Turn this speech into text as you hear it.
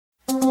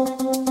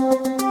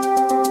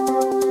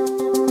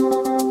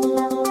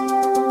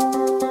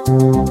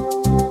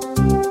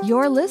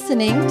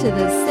listening to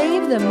the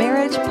Save the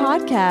Marriage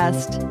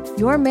podcast.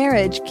 Your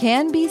marriage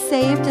can be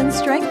saved and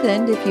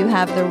strengthened if you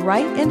have the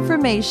right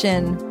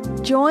information.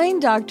 Join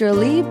Dr.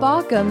 Lee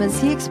Baucom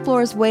as he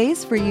explores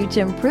ways for you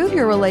to improve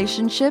your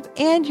relationship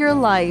and your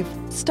life,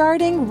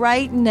 starting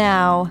right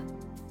now.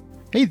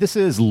 Hey, this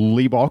is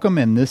Lee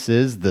Baucom, and this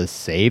is the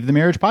Save the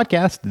Marriage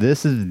podcast.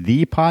 This is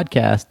the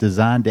podcast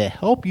designed to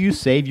help you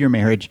save your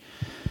marriage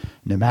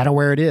no matter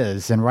where it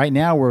is. And right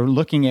now we're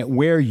looking at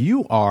where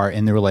you are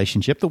in the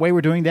relationship. The way we're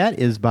doing that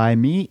is by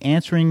me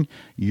answering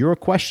your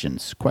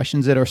questions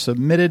that are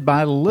submitted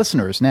by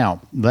listeners.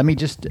 Now, let me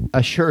just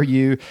assure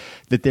you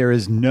that there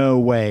is no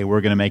way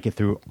we're going to make it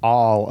through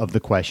all of the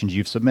questions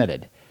you've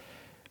submitted.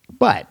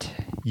 But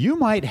you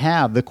might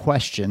have the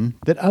question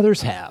that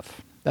others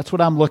have. That's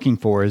what I'm looking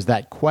for, is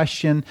that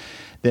question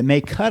that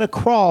may cut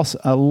across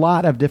a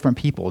lot of different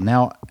people.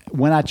 Now,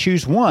 when I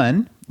choose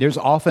one, there's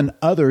often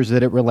others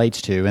that it relates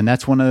to, and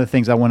that's one of the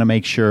things I want to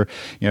make sure,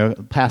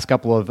 past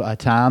couple of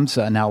times.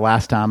 Now,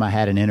 last time I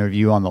had an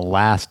interview on the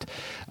last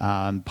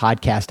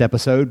podcast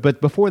episode, but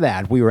before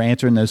that, we were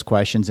answering those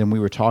questions, and we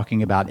were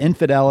talking about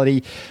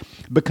infidelity,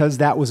 because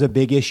that was a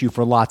big issue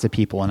for lots of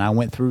people, and I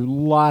went through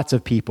lots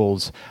of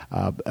people's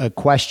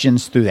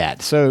questions through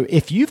that. So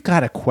if you've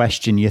got a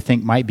question you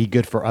think might be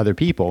good for other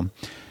people,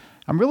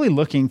 I'm really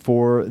looking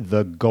for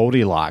the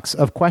Goldilocks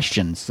of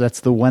questions.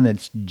 That's the one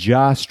that's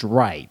just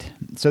right.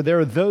 So there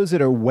are those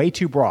that are way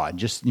too broad,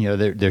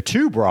 they're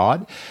too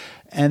broad,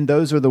 and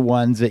those are the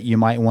ones that you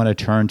might want to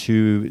turn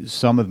to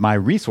some of my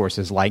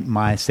resources, like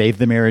my Save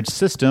the Marriage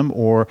system,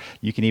 or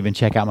you can even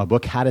check out my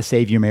book, How to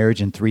Save Your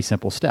Marriage in 3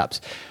 Simple Steps.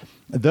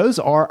 Those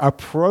are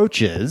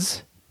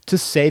approaches to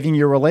saving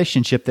your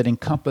relationship that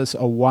encompass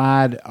a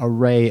wide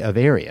array of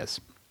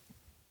areas.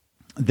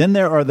 Then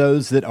there are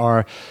those that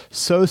are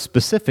so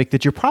specific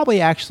that you're probably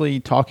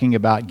actually talking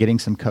about getting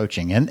some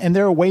coaching. And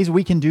there are ways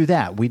we can do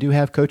that. We do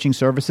have coaching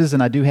services,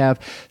 and I do have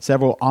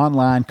several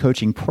online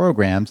coaching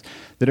programs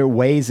that are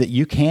ways that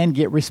you can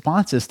get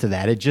responses to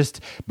that. It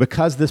just,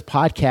 because this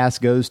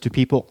podcast goes to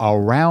people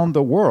around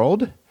the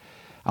world,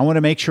 I want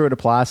to make sure it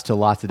applies to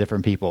lots of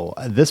different people.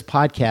 This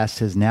podcast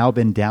has now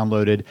been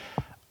downloaded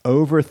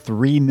over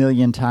 3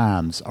 million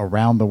times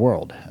around the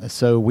world.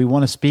 So we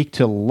want to speak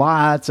to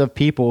lots of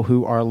people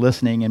who are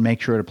listening and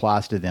make sure it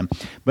applies to them.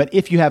 But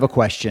if you have a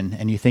question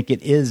and you think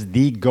it is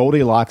the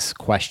Goldilocks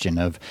question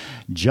of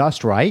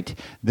just right,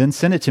 then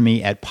send it to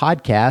me at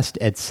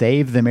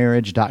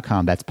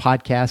podcast@savethemarriage.com. That's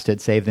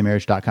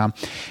podcast@savethemarriage.com.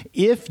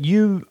 If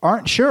you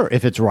aren't sure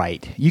if it's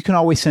right, you can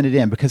always send it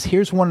in, because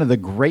here's one of the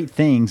great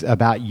things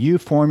about you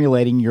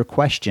formulating your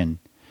question.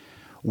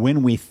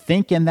 When we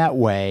think in that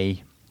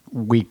way,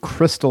 we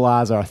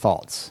crystallize our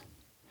thoughts.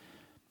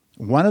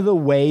 One of the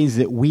ways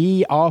that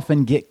we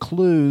often get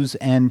clues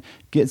and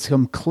get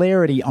some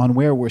clarity on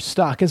where we're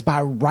stuck is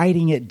by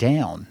writing it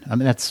down. I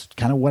mean, that's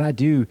kind of what I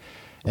do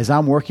as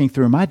I'm working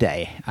through my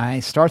day. I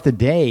start the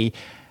day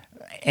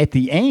at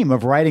the aim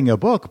of writing a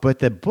book, but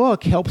the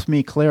book helps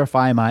me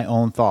clarify my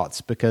own thoughts,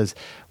 because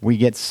we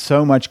get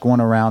so much going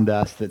around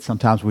us that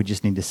sometimes we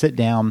just need to sit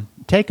down,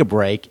 take a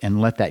break,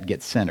 and let that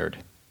get centered.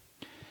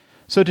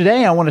 So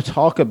today I want to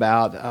talk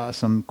about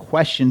some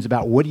questions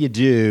about what do you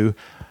do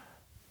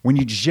when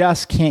you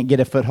just can't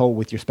get a foothold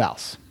with your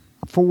spouse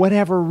for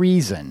whatever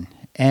reason.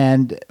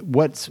 And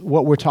what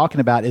we're talking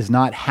about is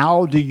not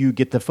how do you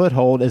get the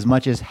foothold as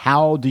much as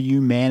how do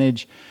you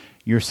manage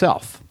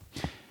yourself.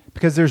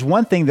 Because there's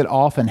one thing that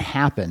often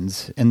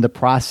happens in the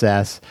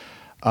process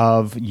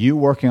of you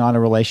working on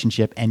a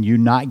relationship and you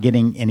not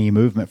getting any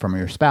movement from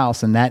your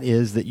spouse, and that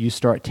is that you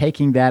start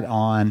taking that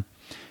on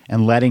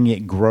and letting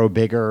it grow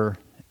bigger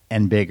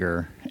and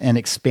bigger and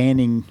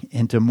expanding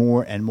into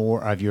more and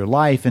more of your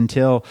life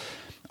until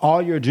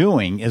all you're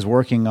doing is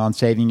working on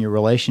saving your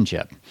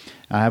relationship.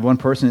 I have one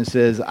person that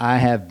says, I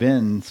have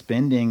been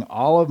spending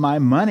all of my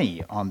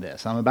money on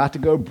this. I'm about to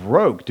go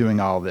broke doing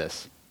all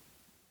this.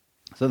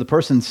 So the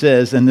person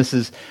says, and this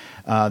is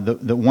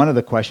the one of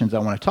the questions I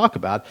want to talk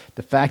about,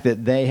 the fact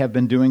that they have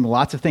been doing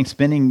lots of things,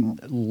 spending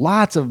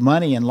lots of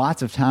money and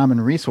lots of time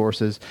and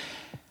resources,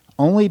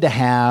 only to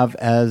have,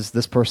 as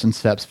this person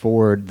steps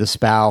forward, the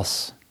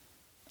spouse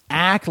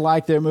act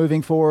like they're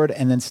moving forward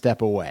and then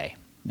step away.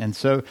 And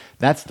so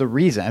that's the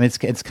reason. I mean,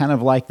 it's kind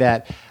of like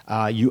that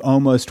you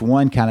almost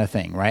won kind of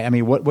thing, right? I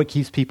mean, what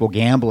keeps people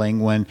gambling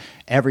when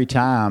every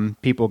time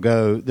people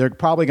go, they're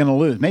probably going to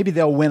lose. Maybe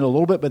they'll win a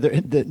little bit, but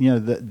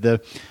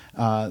the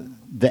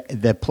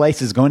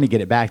place is going to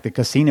get it back. The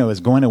casino is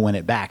going to win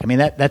it back. I mean,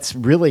 that's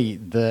really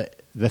the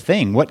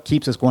thing. What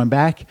keeps us going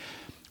back?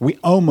 We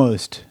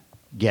almost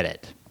get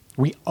it.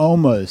 We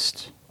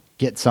almost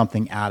get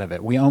something out of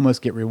it. We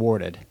almost get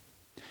rewarded.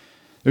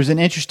 There's an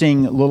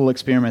interesting little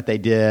experiment they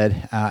did,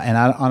 and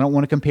I don't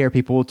want to compare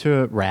people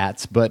to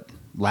rats, but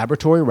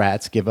laboratory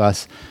rats give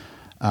us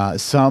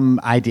some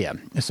idea.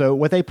 So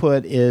what they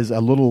put is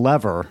a little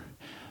lever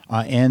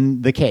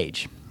in the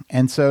cage.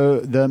 And so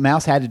the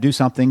mouse had to do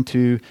something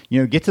to,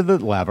 get to the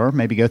lever,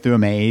 maybe go through a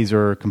maze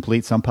or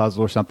complete some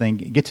puzzle or something,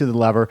 get to the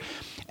lever,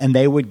 and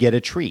they would get a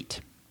treat.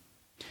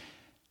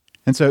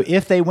 And so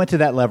if they went to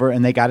that lever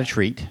and they got a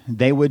treat,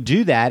 they would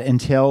do that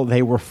until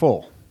they were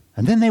full.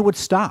 And then they would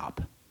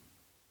stop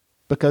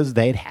because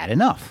they'd had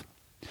enough.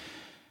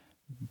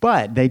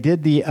 But they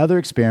did the other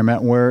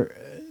experiment where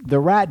the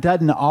rat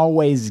doesn't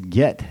always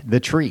get the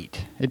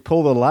treat. It'd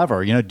pull the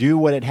lever, do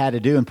what it had to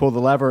do and pull the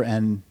lever,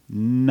 and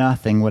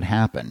nothing would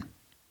happen.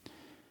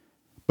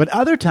 But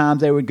other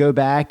times they would go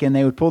back and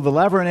they would pull the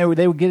lever and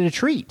they would get a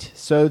treat.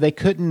 So they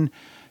couldn't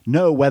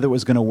know whether it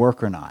was going to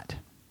work or not.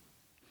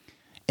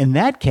 In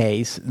that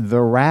case,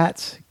 the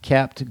rats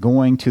kept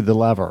going to the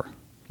lever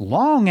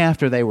long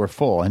after they were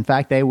full. In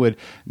fact, they would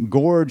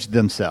gorge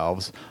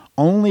themselves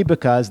only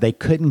because they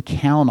couldn't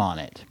count on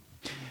it.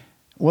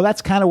 Well,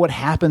 that's kind of what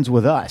happens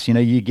with us.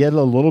 You get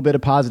a little bit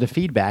of positive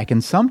feedback,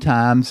 and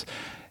sometimes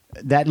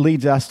that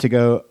leads us to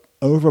go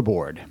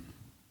overboard.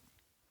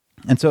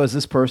 And so as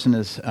this person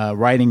is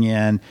writing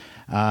in,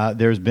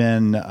 there's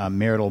been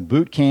marital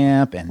boot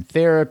camp and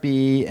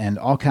therapy and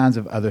all kinds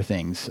of other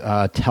things,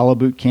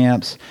 teleboot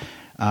camps,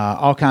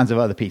 all kinds of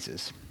other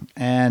pieces.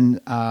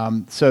 And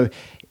so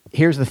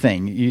here's the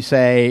thing. You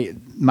say,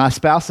 my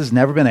spouse has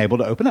never been able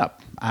to open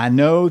up. I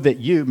know that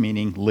you,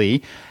 meaning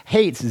Lee,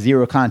 hates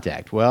zero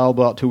contact. Well,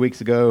 about 2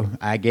 weeks ago,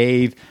 I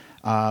gave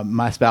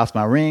my spouse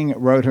my ring,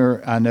 wrote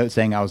her a note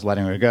saying I was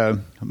letting her go,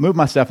 moved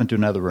my stuff into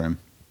another room.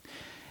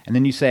 And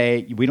then you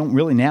say, we don't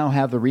really now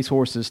have the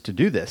resources to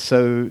do this.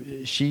 So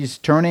she's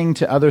turning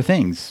to other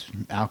things,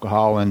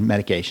 alcohol and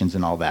medications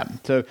and all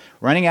that. So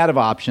running out of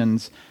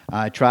options,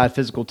 I tried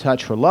physical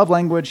touch, her love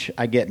language.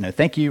 I get no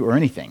thank you or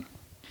anything.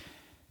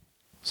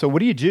 So what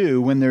do you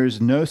do when there's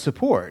no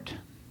support?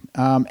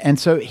 And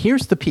so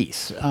here's the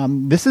piece.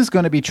 This is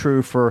going to be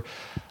true for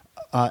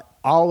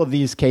all of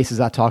these cases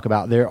I talk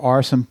about. There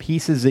are some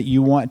pieces that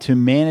you want to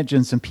manage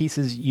and some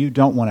pieces you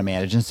don't want to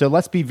manage. And so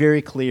let's be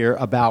very clear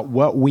about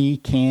what we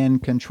can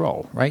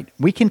control, right?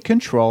 We can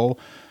control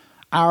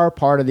our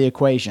part of the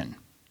equation.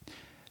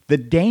 The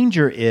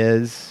danger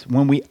is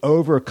when we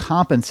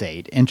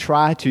overcompensate and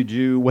try to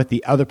do what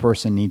the other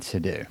person needs to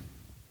do.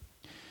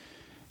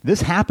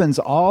 This happens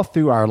all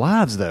through our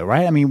lives, though,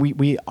 right? I mean,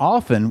 we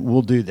often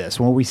will do this.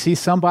 When we see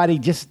somebody,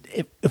 just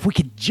if we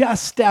could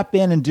just step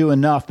in and do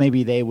enough,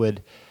 maybe they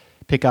would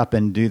pick up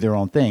and do their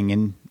own thing.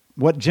 And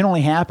what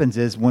generally happens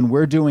is when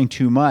we're doing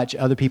too much,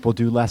 other people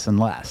do less and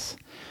less.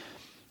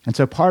 And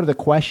so part of the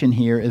question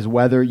here is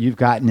whether you've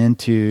gotten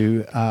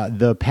into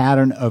the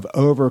pattern of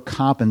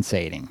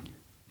overcompensating.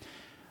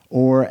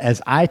 Or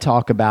as I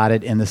talk about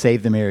it in the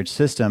Save the Marriage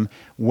system,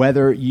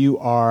 whether you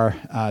are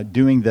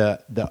doing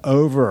the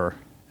over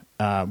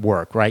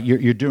work, right?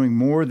 You're doing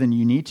more than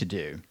you need to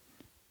do.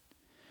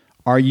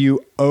 Are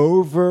you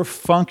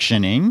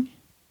over-functioning,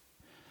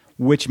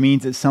 which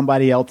means that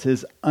somebody else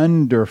is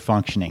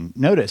under-functioning?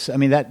 Notice, I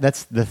mean,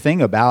 that's the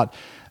thing about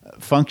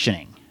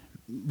functioning.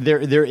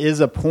 There is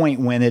a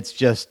point when it's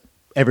just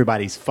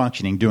everybody's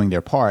functioning, doing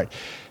their part.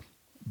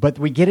 But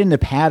we get into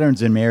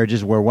patterns in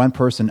marriages where one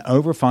person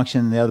overfunctions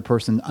and the other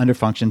person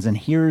underfunctions. And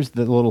here's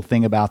the little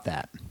thing about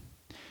that.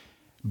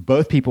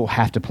 Both people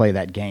have to play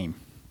that game.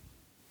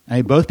 I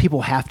mean, both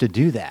people have to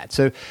do that.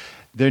 So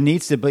there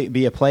needs to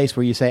be a place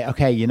where you say,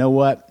 okay, you know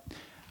what?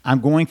 I'm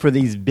going for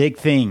these big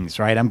things,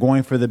 right? I'm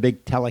going for the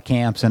big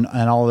telecamps and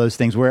all those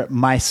things where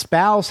my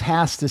spouse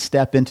has to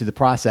step into the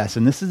process.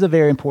 And this is a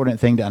very important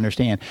thing to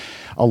understand.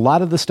 A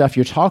lot of the stuff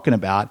you're talking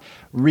about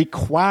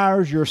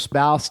requires your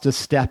spouse to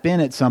step in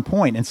at some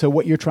point. And so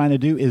what you're trying to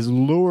do is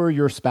lure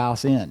your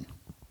spouse in.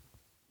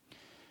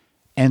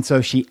 And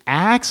so she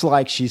acts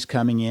like she's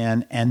coming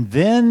in and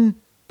then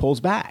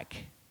pulls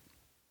back.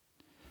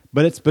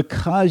 But it's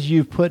because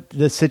you've put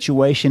the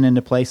situation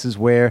into places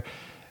where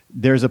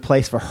there's a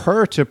place for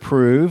her to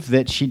prove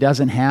that she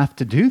doesn't have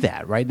to do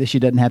that, right? That she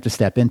doesn't have to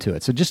step into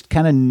it. So just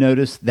kind of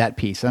notice that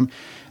piece.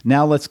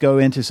 Now let's go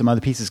into some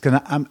other pieces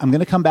because I'm going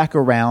to come back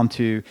around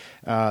to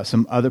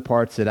some other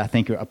parts that I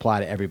think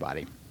apply to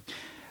everybody.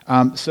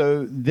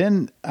 So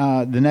then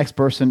the next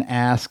person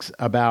asks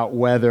about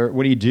what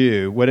do you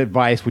do? What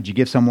advice would you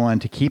give someone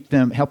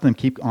to help them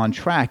keep on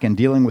track in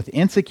dealing with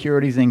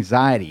insecurities and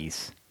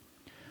anxieties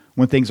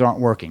when things aren't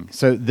working?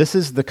 So this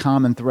is the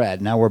common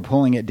thread. Now we're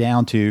pulling it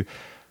down to,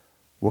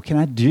 what can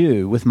I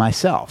do with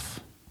myself,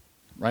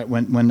 right,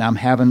 when I'm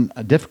having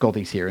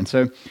difficulties here? And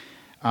so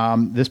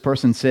this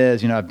person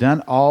says, I've done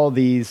all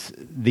these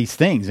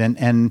things,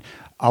 and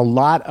a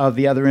lot of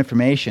the other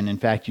information, in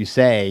fact, you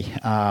say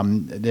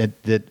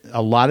that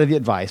a lot of the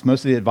advice,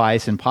 most of the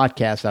advice in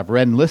podcasts I've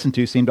read and listened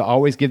to seem to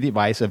always give the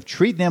advice of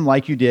treat them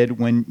like you did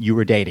when you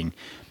were dating.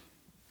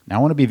 Now, I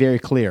want to be very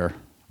clear.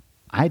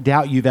 I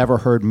doubt you've ever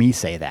heard me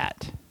say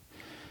that.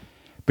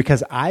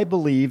 Because I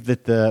believe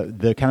that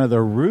the kind of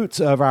the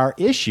roots of our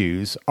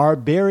issues are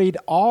buried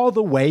all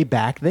the way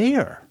back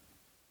there.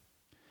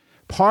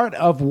 Part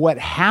of what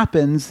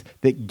happens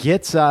that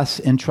gets us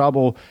in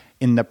trouble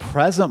in the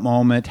present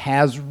moment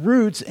has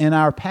roots in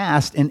our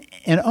past in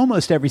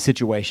almost every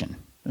situation.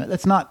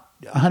 That's not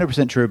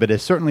 100% true, but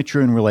it's certainly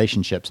true in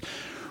relationships.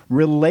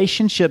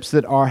 Relationships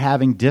that are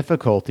having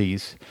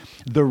difficulties,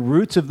 the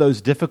roots of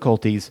those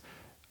difficulties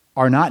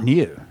are not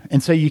new.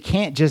 And so you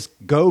can't just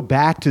go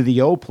back to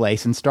the old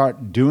place and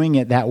start doing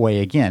it that way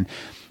again.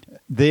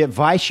 The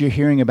advice you're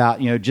hearing about,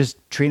 just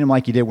treat them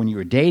like you did when you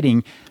were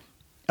dating,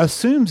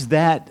 assumes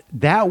that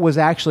was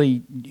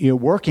actually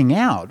working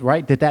out,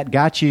 right? That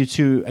got you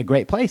to a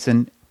great place,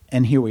 and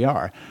here we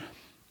are.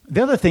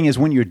 The other thing is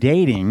when you're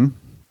dating,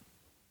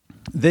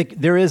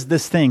 there is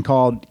this thing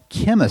called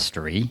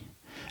chemistry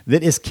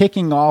that is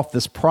kicking off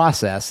this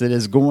process that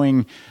is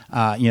going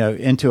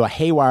into a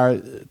haywire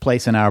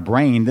place in our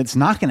brain that's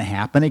not going to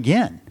happen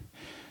again.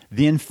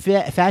 The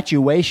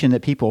infatuation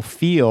that people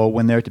feel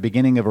when they're at the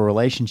beginning of a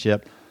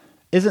relationship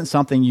isn't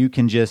something you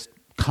can just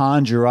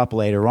conjure up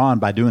later on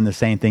by doing the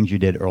same things you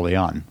did early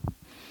on.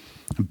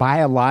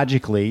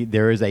 Biologically,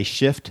 there is a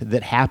shift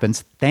that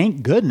happens,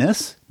 thank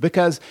goodness,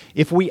 because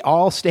if we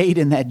all stayed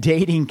in that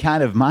dating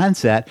kind of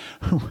mindset,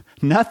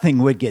 nothing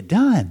would get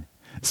done.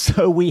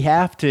 So we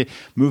have to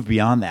move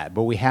beyond that,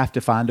 but we have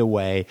to find a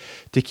way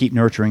to keep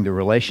nurturing the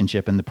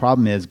relationship. And the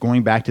problem is,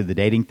 going back to the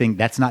dating thing,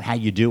 that's not how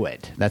you do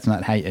it. That's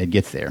not how it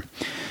gets there.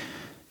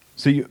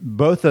 So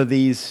both of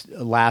these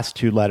last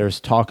two letters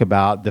talk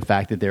about the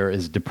fact that there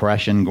is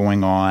depression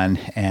going on,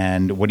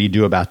 and what do you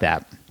do about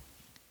that?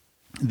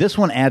 This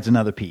one adds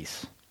another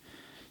piece.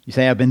 You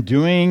say, I've been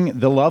doing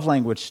the love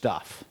language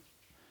stuff,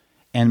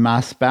 and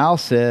my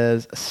spouse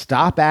says,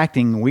 stop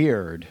acting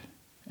weird,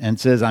 and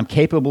says, I'm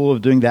capable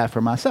of doing that for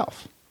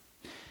myself.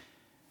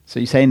 So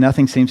you say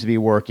nothing seems to be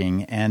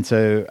working, and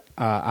so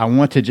I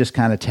want to just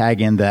kind of tag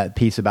in that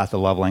piece about the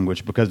love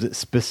language, because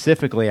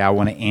specifically I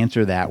want to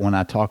answer that when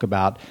I talk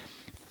about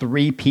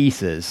 3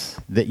 pieces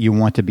that you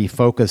want to be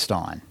focused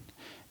on,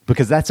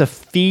 because that's a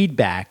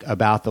feedback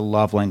about the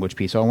love language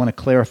piece. So I want to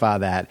clarify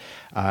that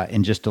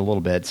in just a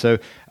little bit. So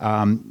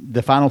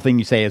the final thing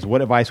you say is,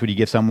 what advice would you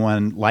give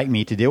someone like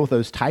me to deal with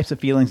those types of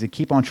feelings and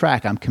keep on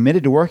track? I'm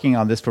committed to working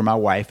on this for my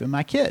wife and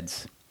my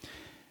kids.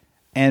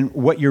 And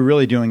what you're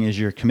really doing is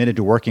you're committed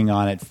to working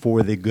on it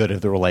for the good of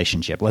the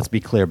relationship. Let's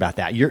be clear about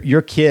that.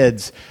 Your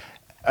kids,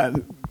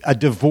 a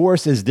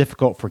divorce is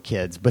difficult for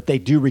kids, but they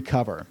do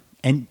recover.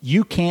 And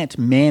you can't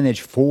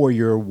manage for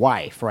your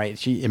wife, right?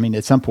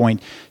 At some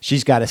point,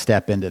 she's got to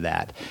step into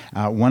that.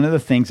 One of the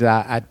things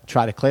that I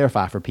try to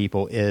clarify for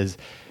people is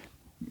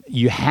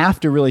you have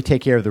to really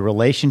take care of the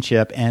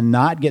relationship and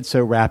not get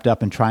so wrapped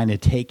up in trying to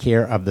take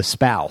care of the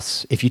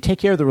spouse. If you take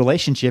care of the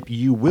relationship,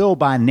 you will,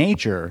 by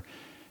nature,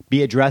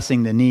 be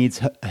addressing the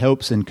needs,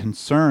 hopes, and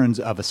concerns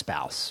of a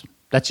spouse.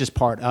 That's just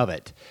part of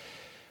it.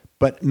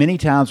 But many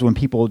times when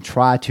people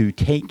try to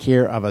take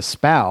care of a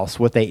spouse,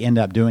 what they end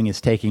up doing is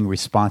taking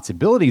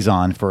responsibilities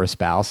on for a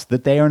spouse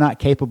that they are not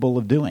capable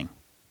of doing.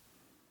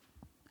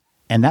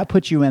 And that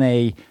puts you in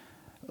a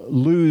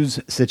lose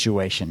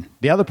situation.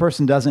 The other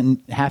person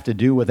doesn't have to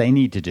do what they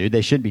need to do,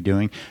 they should be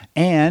doing,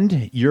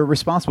 and you're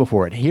responsible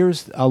for it.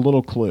 Here's a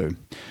little clue.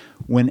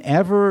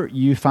 Whenever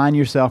you find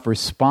yourself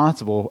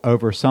responsible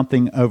over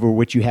something over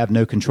which you have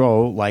no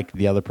control, like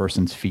the other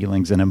person's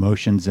feelings and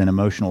emotions and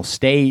emotional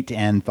state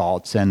and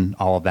thoughts and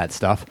all of that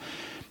stuff,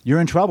 you're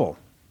in trouble.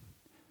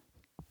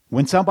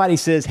 When somebody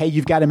says, hey,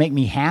 you've got to make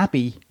me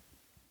happy,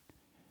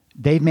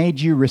 they've made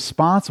you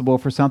responsible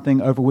for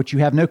something over which you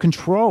have no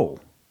control,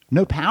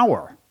 no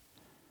power.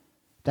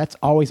 That's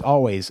always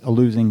a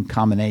losing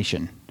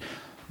combination.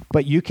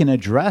 But you can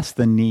address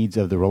the needs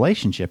of the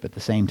relationship at the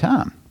same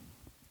time.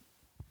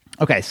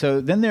 Okay, so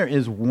then there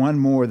is one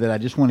more that I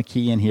just want to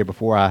key in here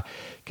before I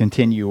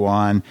continue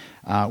on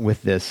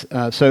with this.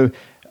 The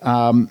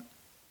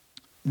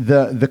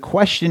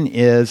question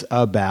is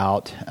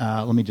about,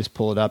 let me just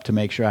pull it up to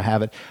make sure I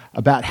have it,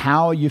 about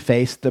how you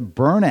face the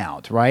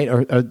burnout, right,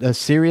 or a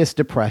serious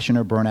depression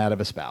or burnout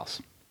of a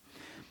spouse.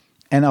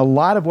 And a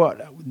lot of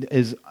what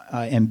is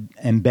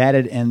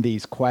embedded in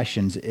these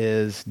questions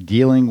is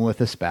dealing with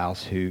a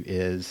spouse who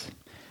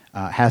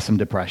has some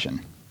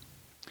depression.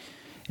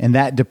 And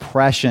that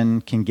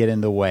depression can get in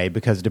the way,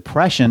 because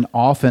depression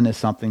often is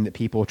something that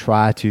people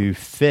try to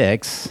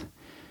fix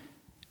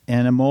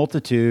in a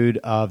multitude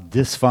of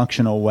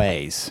dysfunctional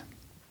ways.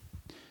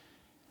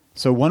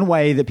 So one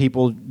way that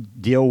people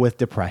deal with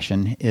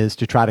depression is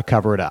to try to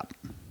cover it up.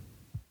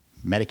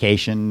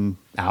 Medication,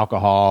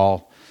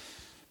 alcohol,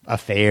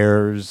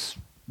 affairs,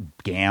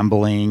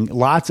 gambling,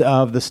 lots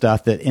of the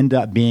stuff that end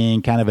up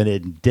being kind of an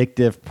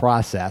addictive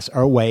process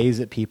are ways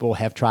that people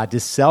have tried to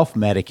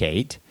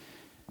self-medicate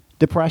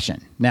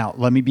depression. Now,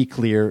 let me be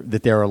clear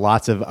that there are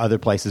lots of other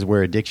places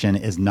where addiction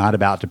is not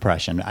about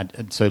depression.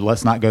 So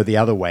let's not go the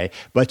other way.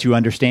 But you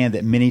understand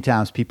that many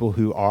times people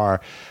who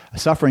are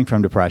suffering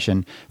from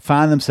depression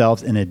find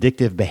themselves in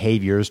addictive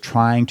behaviors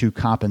trying to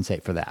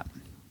compensate for that.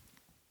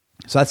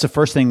 So that's the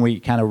first thing we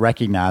kind of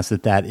recognize,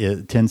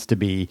 that tends to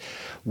be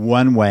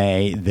one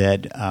way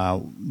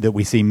that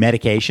we see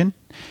medication,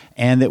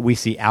 and that we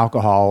see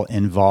alcohol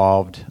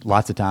involved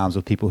lots of times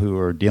with people who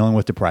are dealing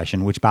with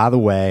depression, which, by the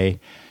way,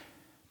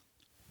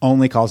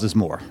 only causes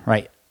more,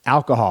 right?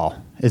 Alcohol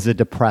is a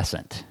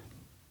depressant.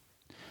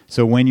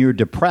 So when you're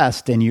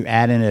depressed and you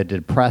add in a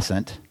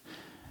depressant,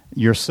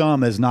 your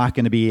sum is not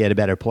going to be at a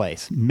better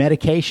place.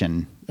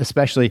 Medication,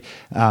 especially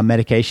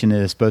medication that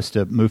is supposed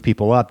to move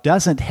people up,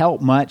 doesn't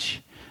help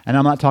much. And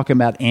I'm not talking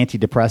about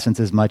antidepressants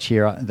as much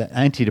here. The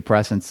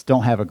antidepressants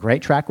don't have a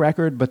great track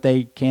record, but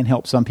they can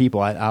help some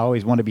people. I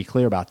always want to be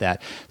clear about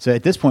that. So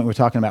at this point, we're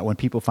talking about when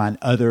people find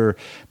other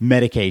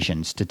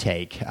medications to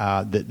take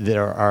that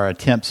are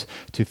attempts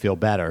to feel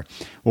better.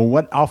 Well,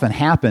 what often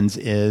happens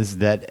is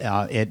that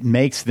it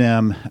makes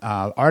them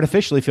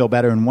artificially feel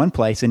better in one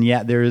place, and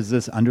yet there is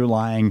this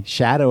underlying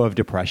shadow of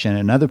depression in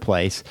another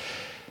place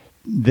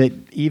that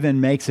even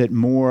makes it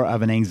more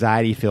of an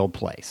anxiety-filled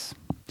place.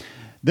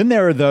 Then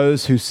there are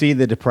those who see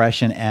the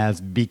depression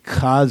as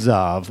because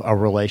of a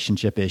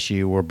relationship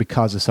issue or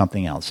because of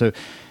something else. So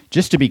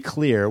just to be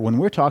clear, when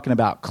we're talking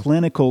about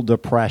clinical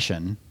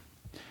depression,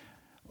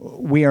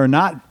 we are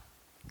not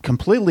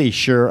completely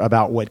sure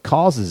about what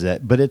causes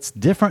it, but it's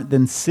different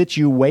than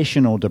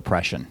situational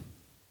depression.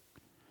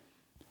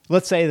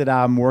 Let's say that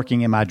I'm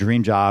working in my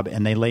dream job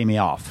and they lay me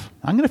off.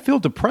 I'm going to feel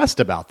depressed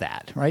about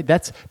that, right?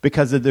 That's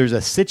because there's a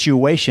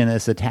situation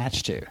that's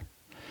attached to.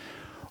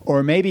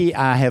 Or maybe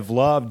I have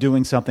loved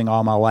doing something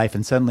all my life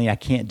and suddenly I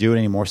can't do it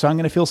anymore. So I'm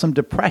going to feel some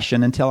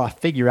depression until I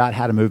figure out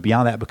how to move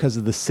beyond that because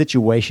of the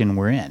situation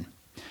we're in.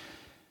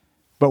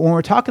 But when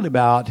we're talking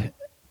about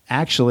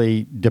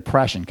actually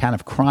depression, kind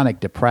of chronic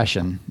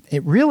depression,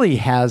 it really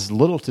has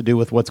little to do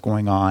with what's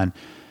going on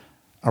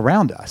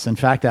around us. In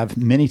fact, I've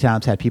many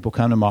times had people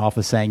come to my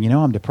office saying,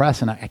 I'm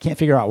depressed and I can't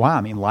figure out why.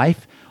 I mean,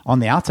 life on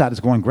the outside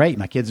is going great.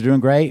 My kids are doing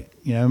great.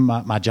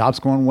 My job's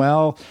going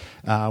well.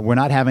 We're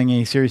not having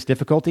any serious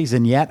difficulties,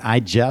 and yet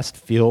I just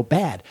feel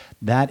bad.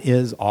 That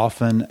is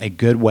often a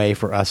good way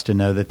for us to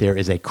know that there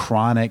is a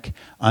chronic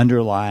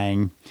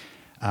underlying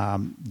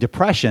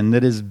depression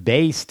that is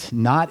based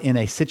not in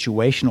a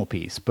situational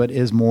piece, but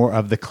is more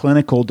of the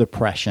clinical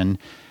depression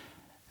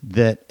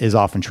that is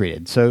often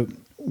treated. So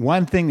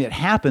one thing that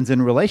happens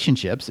in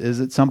relationships is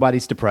that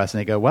somebody's depressed and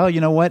they go, well, you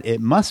know what?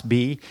 It must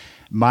be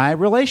my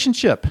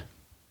relationship.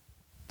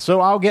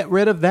 So I'll get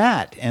rid of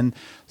that. And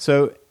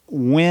so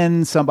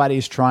when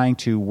somebody's trying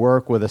to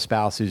work with a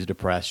spouse who's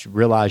depressed, you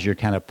realize you're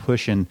kind of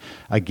pushing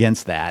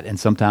against that. And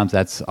sometimes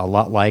that's a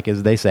lot like,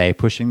 as they say,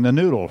 pushing the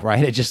noodle,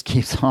 right? It just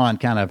keeps on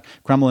kind of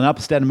crumbling up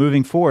instead of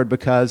moving forward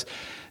because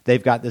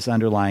they've got this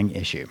underlying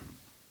issue.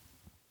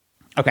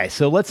 Okay,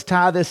 so let's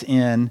tie this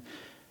in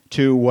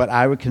to what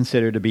I would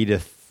consider to be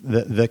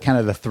the kind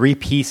of the three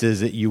pieces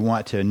that you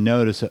want to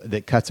notice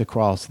that cuts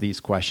across these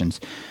questions.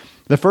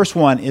 The first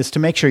one is to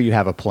make sure you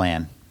have a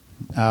plan.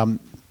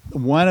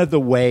 One of the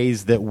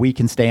ways that we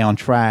can stay on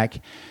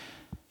track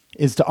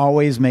is to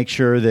always make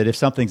sure that if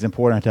something's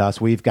important to us,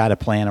 we've got a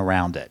plan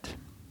around it,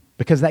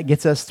 because that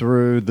gets us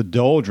through the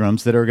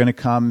doldrums that are going to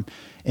come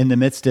in the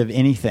midst of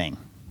anything.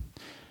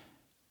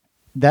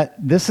 That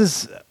this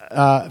is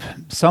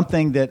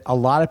something that a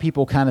lot of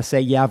people kind of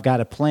say, yeah, I've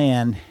got a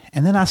plan.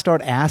 And then I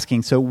start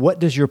asking, so what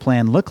does your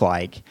plan look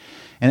like?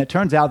 And it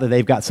turns out that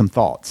they've got some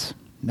thoughts.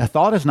 A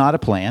thought is not a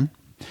plan.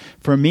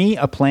 For me,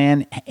 a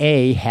plan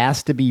A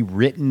has to be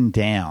written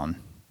down.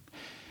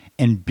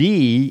 And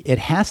B, it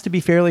has to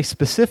be fairly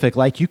specific,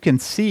 like you can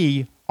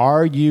see,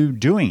 are you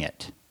doing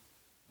it?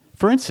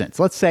 For instance,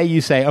 let's say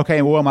you say,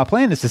 okay, well, my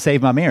plan is to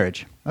save my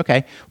marriage.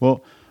 Okay,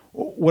 well,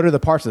 what are the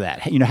parts of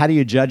that? How do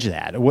you judge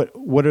that?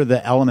 What are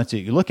the elements that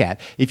you look at?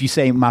 If you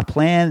say, my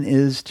plan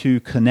is to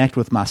connect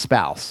with my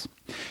spouse,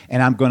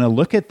 and I'm going to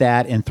look at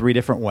that in three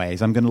different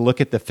ways. I'm going to look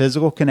at the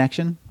physical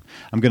connection,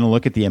 I'm going to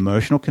look at the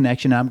emotional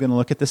connection, and I'm going to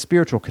look at the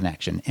spiritual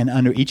connection. And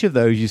under each of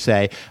those, you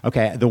say,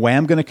 okay, the way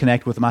I'm going to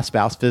connect with my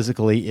spouse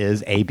physically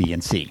is A, B,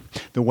 and C.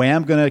 The way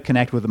I'm going to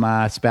connect with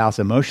my spouse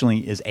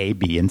emotionally is A,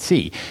 B, and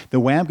C. The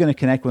way I'm going to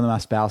connect with my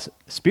spouse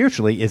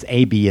spiritually is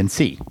A, B, and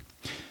C.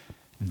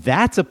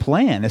 That's a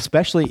plan,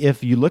 especially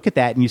if you look at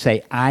that and you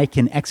say, I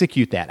can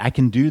execute that. I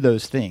can do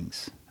those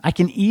things. I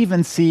can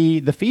even see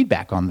the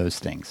feedback on those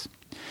things.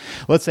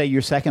 Let's say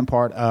your second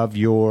part of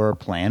your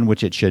plan,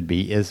 which it should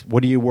be, is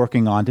what are you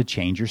working on to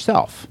change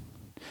yourself?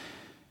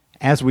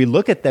 As we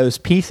look at those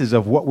pieces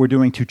of what we're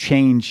doing to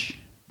change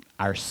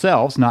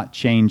ourselves, not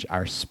change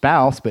our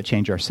spouse, but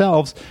change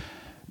ourselves,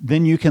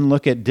 then you can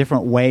look at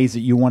different ways that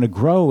you want to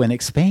grow and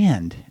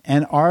expand.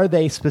 And are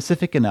they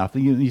specific enough?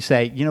 You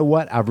say, you know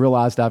what? I've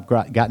realized I've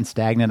gotten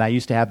stagnant. I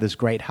used to have this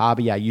great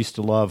hobby. I used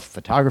to love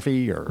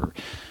photography or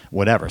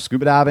whatever,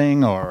 scuba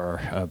diving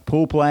or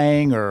pool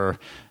playing or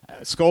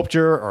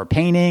sculpture or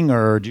painting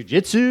or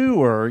jiu-jitsu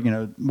or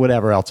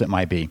whatever else it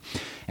might be.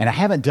 And I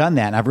haven't done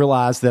that. And I've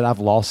realized that I've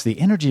lost the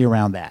energy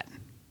around that.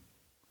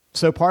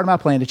 So part of my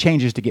plan to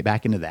change is to get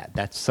back into that.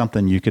 That's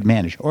something you could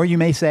manage. Or you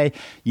may say,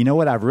 you know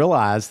what, I've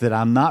realized that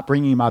I'm not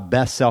bringing my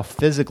best self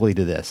physically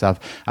to this. I've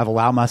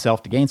allowed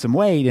myself to gain some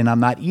weight and I'm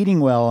not eating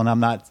well and I'm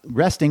not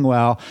resting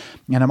well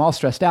and I'm all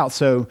stressed out.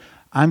 So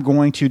I'm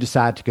going to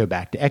decide to go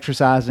back to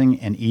exercising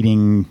and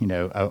eating,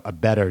 a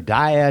better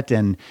diet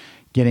and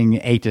getting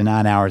 8 to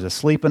 9 hours of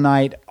sleep a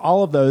night.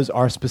 All of those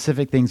are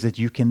specific things that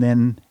you can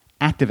then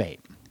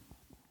activate.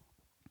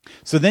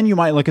 So then you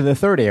might look at the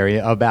third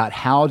area about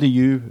how do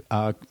you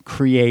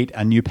create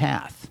a new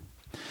path.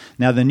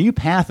 Now, the new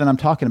path that I'm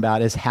talking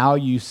about is how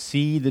you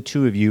see the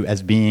two of you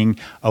as being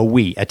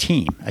a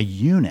team, a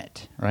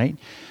unit, right?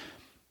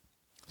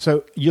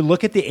 So you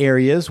look at the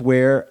areas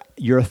where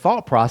your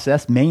thought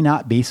process may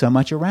not be so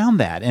much around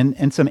that.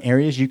 And some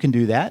areas you can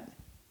do that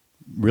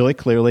really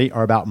clearly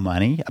are about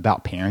money,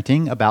 about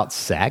parenting, about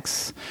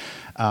sex,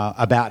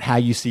 about how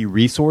you see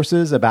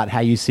resources, about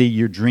how you see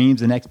your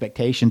dreams and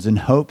expectations and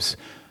hopes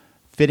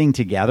fitting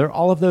together.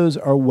 All of those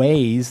are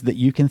ways that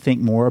you can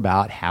think more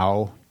about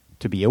how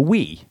to be a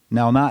we.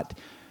 Now, not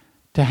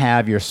to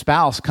have your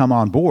spouse come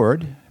on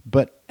board,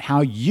 but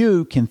how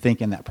you can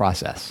think in that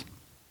process.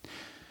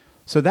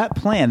 So that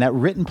plan, that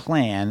written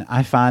plan,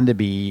 I find to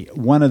be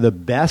one of the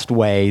best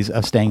ways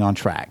of staying on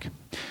track.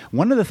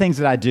 One of the things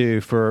that I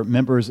do for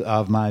members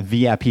of my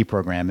VIP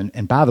program,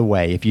 and by the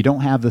way, if you don't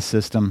have the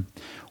system,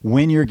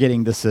 when you're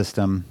getting the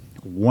system,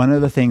 one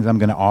of the things I'm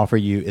going to offer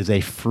you is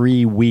a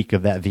free week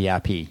of that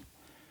VIP.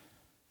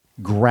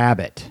 Grab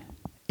it.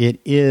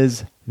 It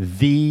is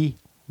the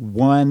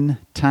one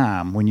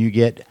time when you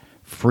get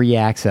free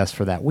access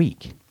for that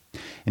week.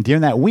 And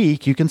during that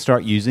week, you can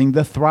start using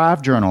the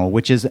Thrive Journal,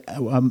 which is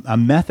a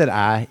method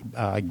I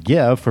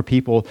give for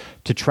people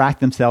to track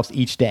themselves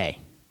each day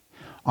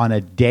on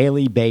a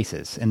daily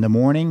basis. In the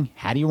morning,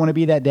 how do you want to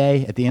be that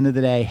day? At the end of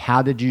the day,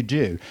 how did you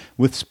do?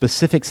 With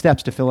specific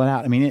steps to fill it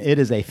out. I mean, it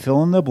is a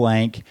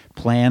fill-in-the-blank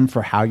plan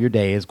for how your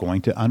day is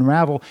going to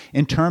unravel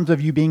in terms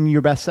of you being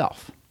your best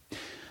self.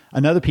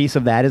 Another piece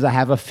of that is I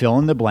have a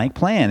fill-in-the-blank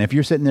plan. If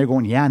you're sitting there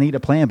going, yeah, I need a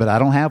plan, but I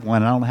don't have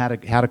one. I don't know how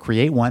to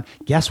create one.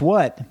 Guess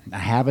what? I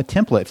have a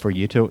template for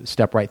you to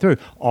step right through.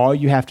 All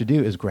you have to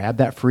do is grab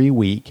that free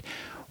week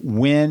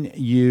when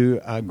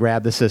you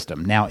grab the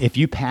system. Now, if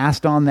you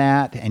passed on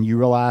that and you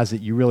realize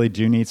that you really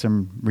do need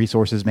some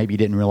resources, maybe you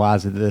didn't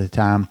realize it at the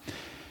time,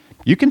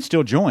 you can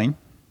still join.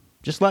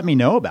 Just let me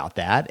know about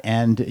that,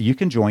 and you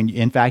can join.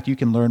 In fact, you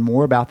can learn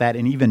more about that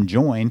and even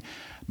join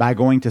by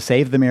going to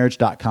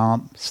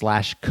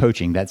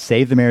savethemarriage.com/coaching. That's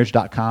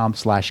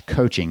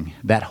savethemarriage.com/coaching.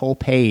 That whole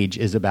page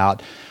is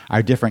about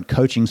our different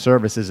coaching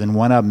services, and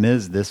one of them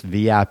is this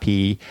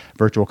VIP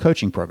virtual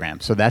coaching program.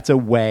 So that's a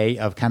way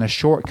of kind of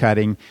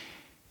shortcutting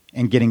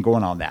and getting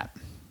going on that.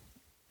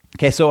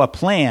 Okay, so a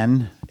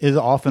plan is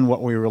often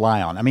what we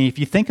rely on. I mean, if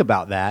you think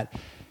about that,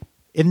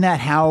 isn't that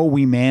how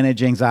we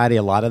manage anxiety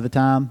a lot of the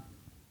time?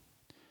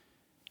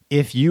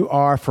 If you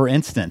are, for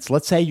instance,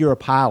 let's say you're a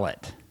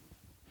pilot.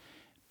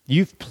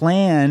 You've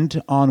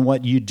planned on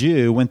what you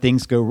do when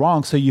things go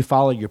wrong, so you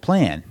follow your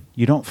plan.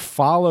 You don't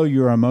follow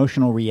your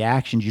emotional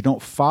reactions. You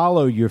don't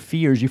follow your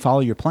fears. You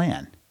follow your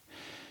plan.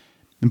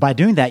 And by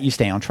doing that, you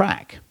stay on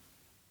track.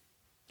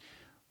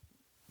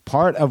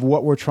 Part of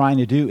what we're trying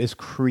to do is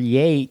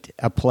create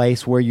a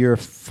place where you're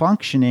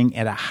functioning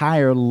at a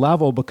higher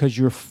level because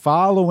you're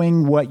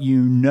following what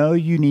you know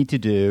you need to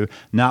do,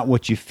 not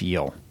what you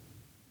feel.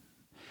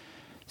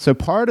 So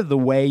part of the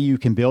way you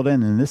can build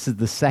in, and this is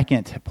the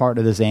second part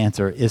of this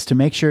answer, is to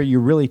make sure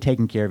you're really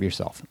taking care of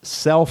yourself.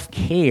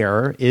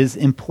 Self-care is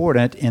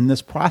important in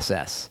this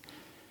process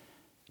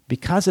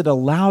because it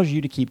allows you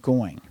to keep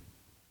going.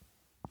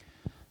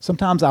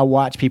 Sometimes I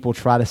watch people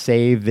try to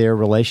save their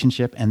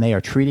relationship, and they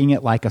are treating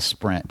it like a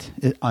sprint,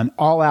 an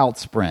all-out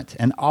sprint,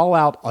 an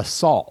all-out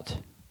assault.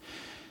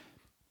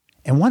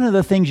 And one of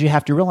the things you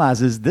have to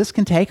realize is this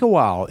can take a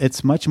while.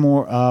 It's much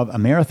more of a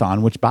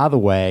marathon, which, by the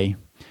way,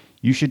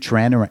 you should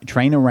train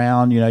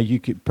around. You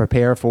could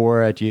prepare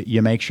for it.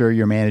 You make sure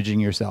you're managing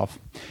yourself.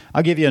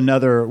 I'll give you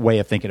another way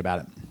of thinking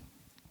about it.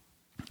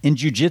 In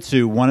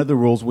jiu-jitsu, one of the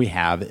rules we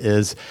have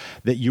is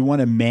that you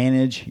want to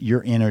manage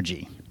your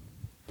energy.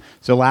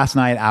 So last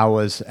night I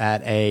was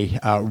at a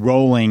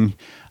rolling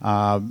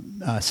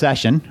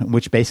session,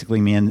 which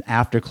basically means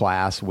after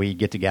class we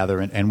get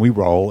together and we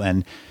roll.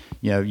 And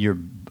you're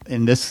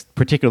in this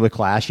particular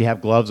class, you have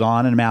gloves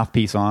on and a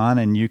mouthpiece on,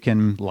 and you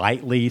can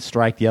lightly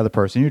strike the other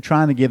person. You're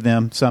trying to give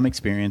them some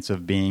experience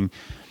of being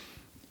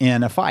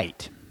in a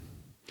fight.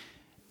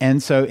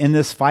 And so in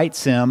this fight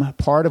sim,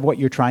 part of what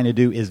you're trying to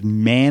do is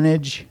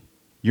manage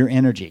your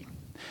energy.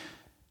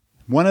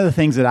 One of the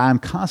things that I'm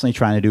constantly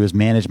trying to do is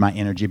manage my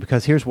energy,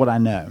 because here's what I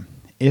know.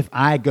 If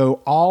I go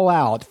all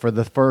out for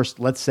the first,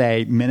 let's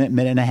say, minute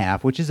and a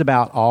half, which is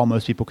about all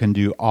most people can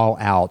do all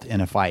out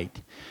in a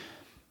fight,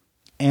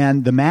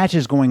 and the match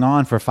is going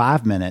on for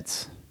 5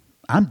 minutes,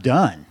 I'm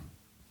done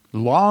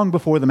long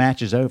before the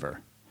match is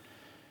over.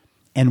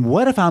 And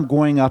what if I'm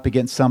going up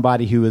against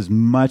somebody who is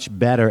much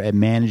better at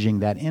managing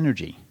that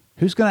energy?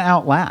 Who's going to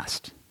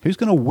outlast? Who's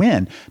going to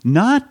win?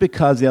 Not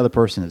because the other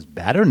person is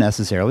better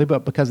necessarily,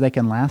 but because they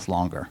can last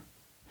longer.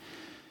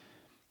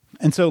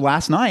 And so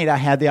last night I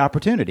had the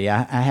opportunity.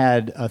 I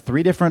had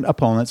 3 different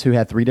opponents who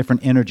had 3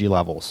 different energy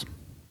levels.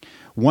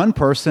 One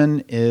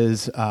person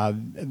is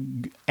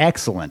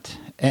excellent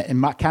and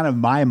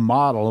my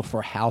model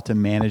for how to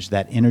manage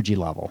that energy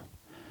level.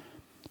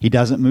 He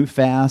doesn't move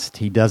fast.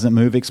 He doesn't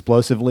move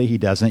explosively. He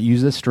doesn't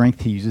use his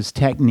strength. He uses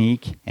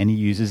technique, and he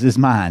uses his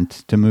mind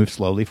to move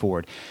slowly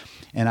forward.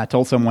 And I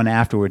told someone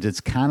afterwards, it's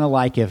kind of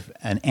like if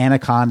an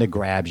anaconda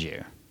grabs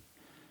you.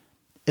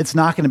 it's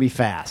not going to be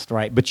fast,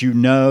 right? But you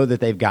know that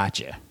they've got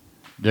you.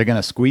 They're going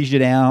to squeeze you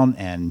down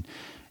and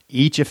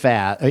eat you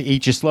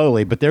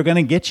slowly, but they're going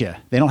to get you.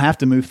 They don't have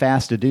to move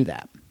fast to do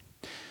that.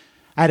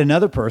 I had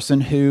another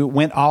person who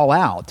went all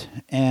out,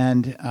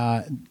 and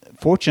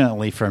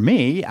fortunately for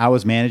me, I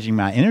was managing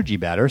my energy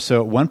better.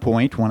 So at one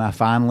point, when I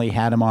finally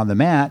had him on the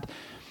mat,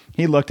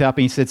 he looked up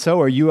and he said, "So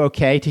are you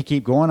okay to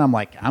keep going?" I'm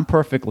like, "I'm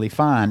perfectly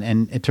fine."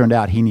 And it turned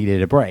out he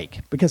needed a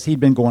break because he'd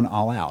been going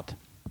all out.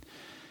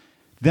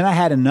 Then I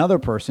had another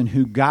person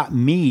who got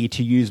me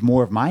to use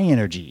more of my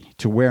energy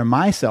to wear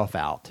myself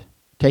out,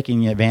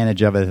 taking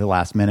advantage of it at the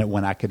last minute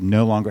when I could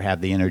no longer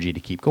have the energy to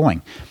keep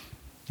going.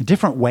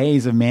 Different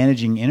ways of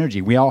managing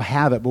energy. We all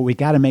have it, but we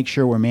got to make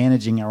sure we're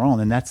managing our own,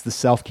 and that's the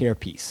self-care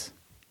piece.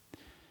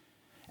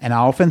 And I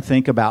often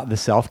think about the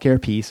self-care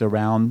piece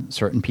around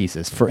certain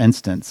pieces. For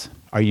instance,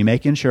 are you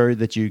making sure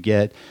that you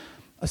get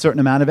a certain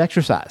amount of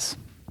exercise?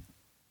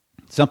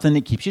 Something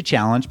that keeps you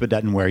challenged but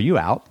doesn't wear you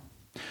out.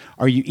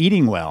 Are you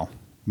eating well?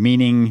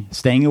 Meaning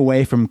staying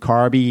away from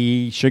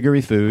carby,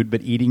 sugary food,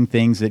 but eating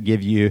things that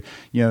give you,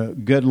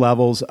 good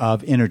levels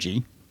of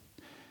energy.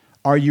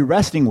 Are you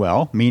resting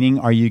well? Meaning,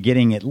 are you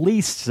getting at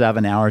least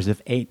 7 hours,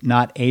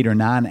 not 8 or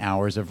 9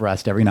 hours of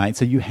rest every night,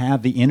 so you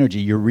have the energy,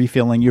 you're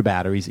refilling your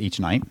batteries each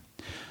night?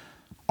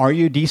 Are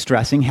you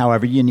de-stressing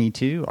however you need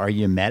to? Are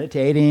you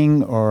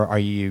meditating, or are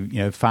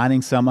you,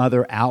 finding some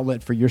other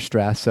outlet for your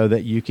stress so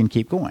that you can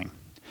keep going?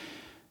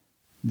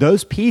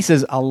 Those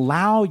pieces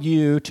allow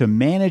you to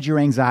manage your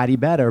anxiety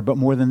better, but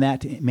more than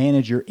that, to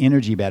manage your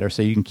energy better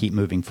so you can keep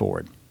moving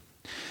forward.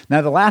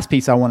 Now, the last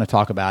piece I want to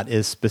talk about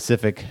is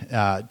specific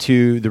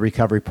to the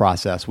recovery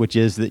process, which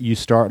is that you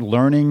start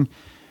learning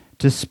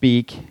to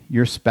speak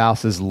your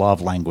spouse's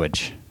love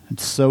language.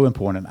 It's so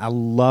important. I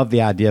love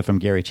the idea from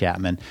Gary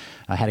Chapman.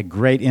 I had a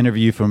great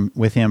interview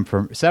with him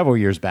for several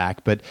years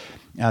back, but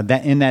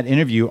in that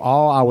interview,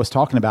 all I was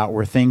talking about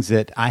were things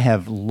that I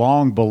have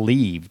long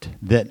believed,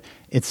 that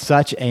it's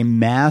such a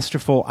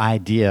masterful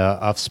idea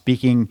of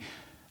speaking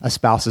a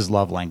spouse's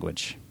love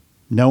language.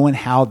 Knowing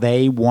how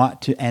they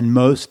want to and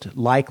most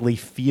likely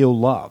feel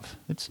love.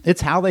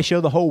 It's how they show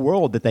the whole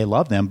world that they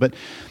love them. But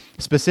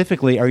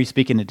specifically, are you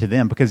speaking it to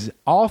them? Because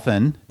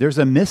often there's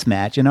a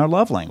mismatch in our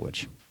love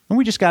language. And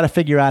we just got to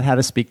figure out how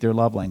to speak their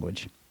love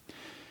language.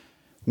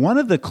 One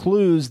of the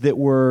clues that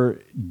we're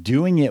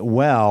doing it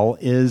well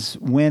is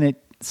when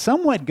it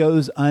somewhat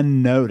goes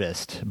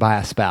unnoticed by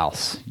a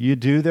spouse. You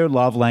do their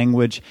love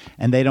language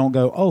and they don't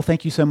go, "Oh,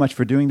 thank you so much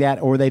for doing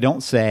that." Or they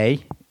don't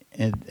say,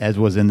 as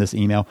was in this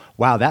email,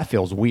 "Wow, that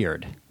feels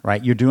weird,"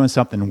 right? You're doing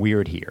something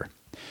weird here.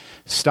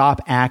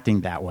 Stop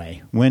acting that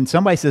way. When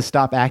somebody says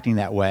stop acting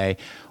that way,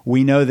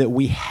 we know that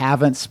we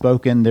haven't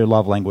spoken their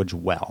love language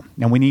well.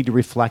 And we need to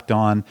reflect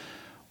on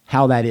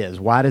how that is.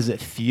 Why does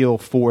it feel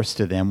forced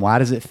to them? Why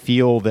does it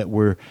feel that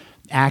we're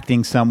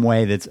acting some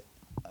way that's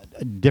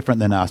different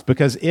than us?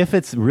 Because if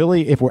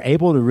we're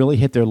able to really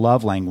hit their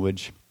love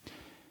language,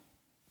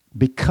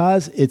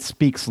 because it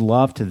speaks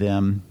love to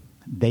them,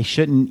 they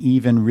shouldn't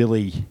even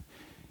really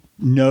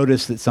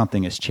notice that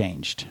something has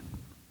changed.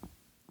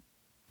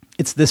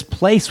 It's this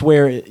place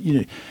where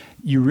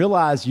you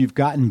realize you've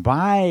gotten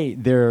by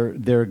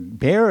their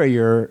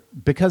barrier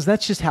because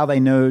that's just how they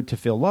know to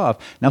feel love.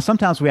 Now,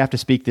 sometimes we have to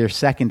speak their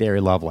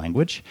secondary love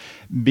language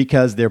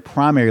because their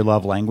primary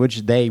love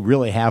language, they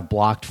really have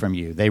blocked from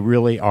you. They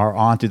really are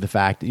onto the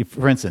fact,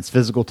 for instance,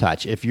 physical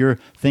touch. If your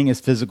thing is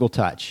physical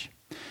touch,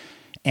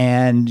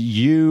 and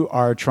you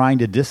are trying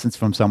to distance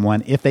from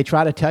someone, if they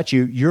try to touch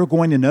you, you're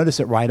going to notice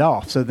it right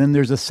off. So then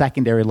there's a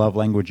secondary love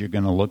language you're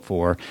going to look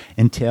for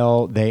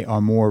until they are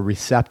more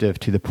receptive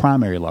to the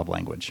primary love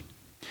language.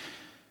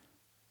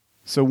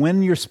 So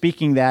when you're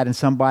speaking that and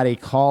somebody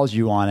calls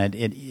you on it,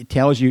 it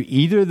tells you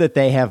either that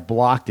they have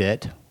blocked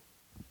it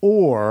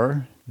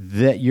or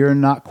that you're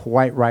not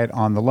quite right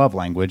on the love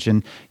language,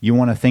 and you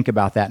want to think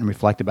about that and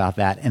reflect about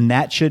that, and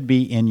that should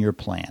be in your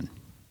plan.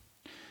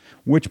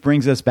 Which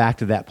brings us back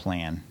to that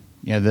plan.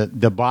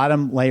 The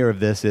bottom layer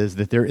of this is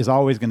that there is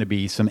always going to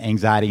be some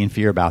anxiety and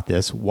fear about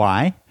this.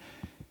 Why?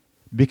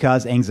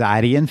 Because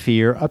anxiety and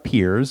fear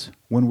appears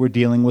when we're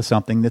dealing with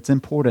something that's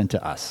important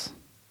to us.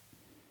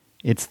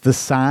 It's the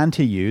sign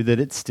to you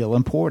that it's still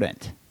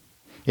important.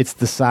 It's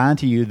the sign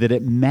to you that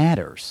it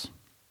matters.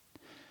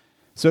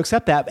 So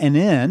accept that and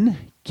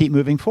then keep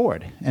moving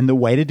forward. And the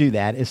way to do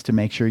that is to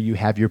make sure you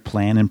have your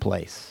plan in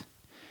place.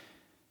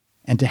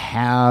 And to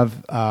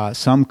have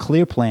some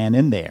clear plan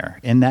in there,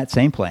 in that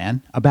same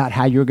plan, about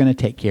how you're going to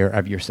take care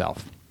of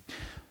yourself.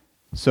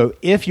 So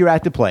if you're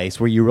at the place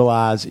where you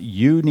realize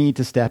you need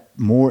to step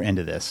more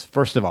into this,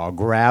 first of all,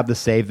 grab the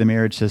Save the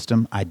Marriage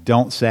system. I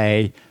don't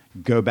say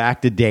go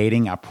back to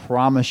dating. I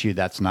promise you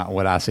that's not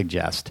what I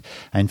suggest.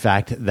 In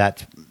fact,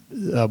 that's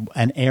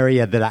an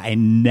area that I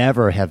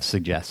never have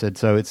suggested.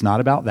 So it's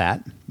not about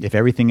that. If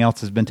everything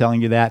else has been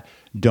telling you that,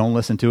 don't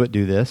listen to it,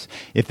 do this.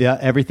 If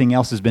everything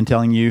else has been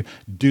telling you,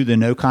 do the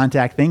no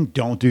contact thing,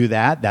 don't do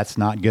that. That's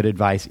not good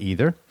advice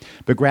either.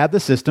 But grab the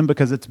system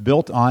because it's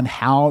built on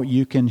how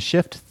you can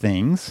shift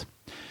things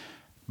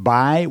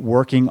by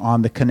working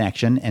on the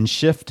connection and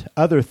shift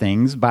other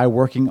things by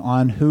working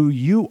on who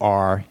you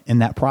are in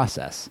that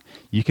process.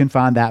 You can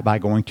find that by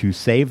going to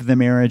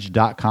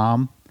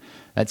savethemarriage.com.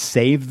 That's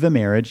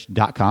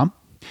savethemarriage.com.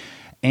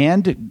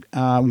 And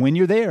when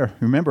you're there,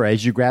 remember,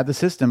 as you grab the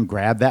system,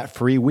 grab that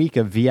free week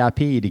of VIP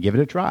to give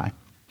it a try.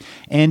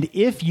 And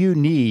if you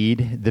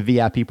need the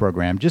VIP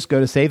program, just go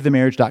to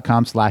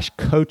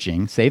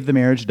savethemarriage.com/coaching,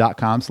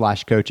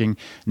 savethemarriage.com/coaching.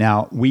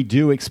 Now, we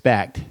do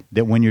expect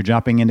that when you're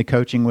jumping into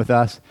coaching with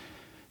us,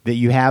 that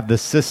you have the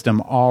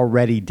system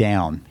already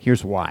down.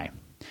 Here's why.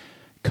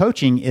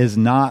 Coaching is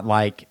not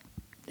like,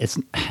 it's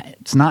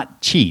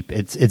not cheap.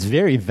 It's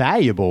very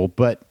valuable,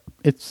 but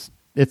it's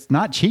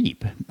not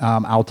cheap.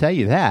 I'll tell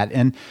you that.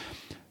 And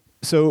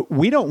so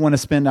we don't want to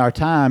spend our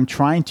time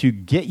trying to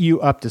get you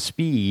up to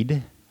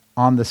speed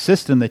on the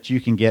system that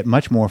you can get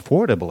much more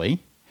affordably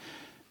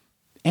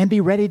and be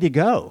ready to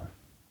go.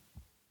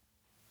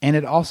 And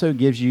it also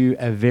gives you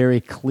a very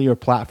clear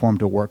platform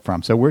to work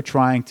from. So we're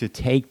trying to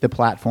take the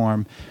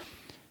platform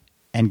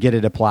and get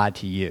it applied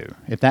to you.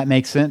 If that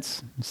makes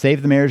sense,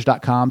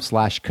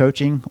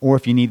 savethemarriage.com/coaching, or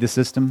if you need the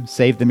system,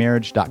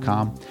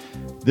 savethemarriage.com.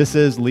 This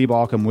is Lee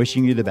Baucom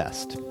wishing you the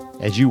best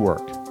as you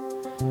work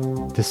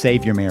to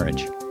save your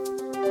marriage.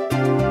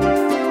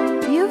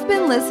 You've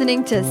been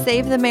listening to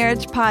Save the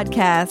Marriage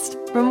Podcast.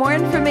 For more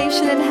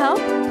information and help,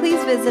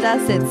 please visit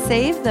us at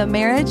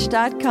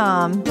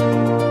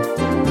savethemarriage.com.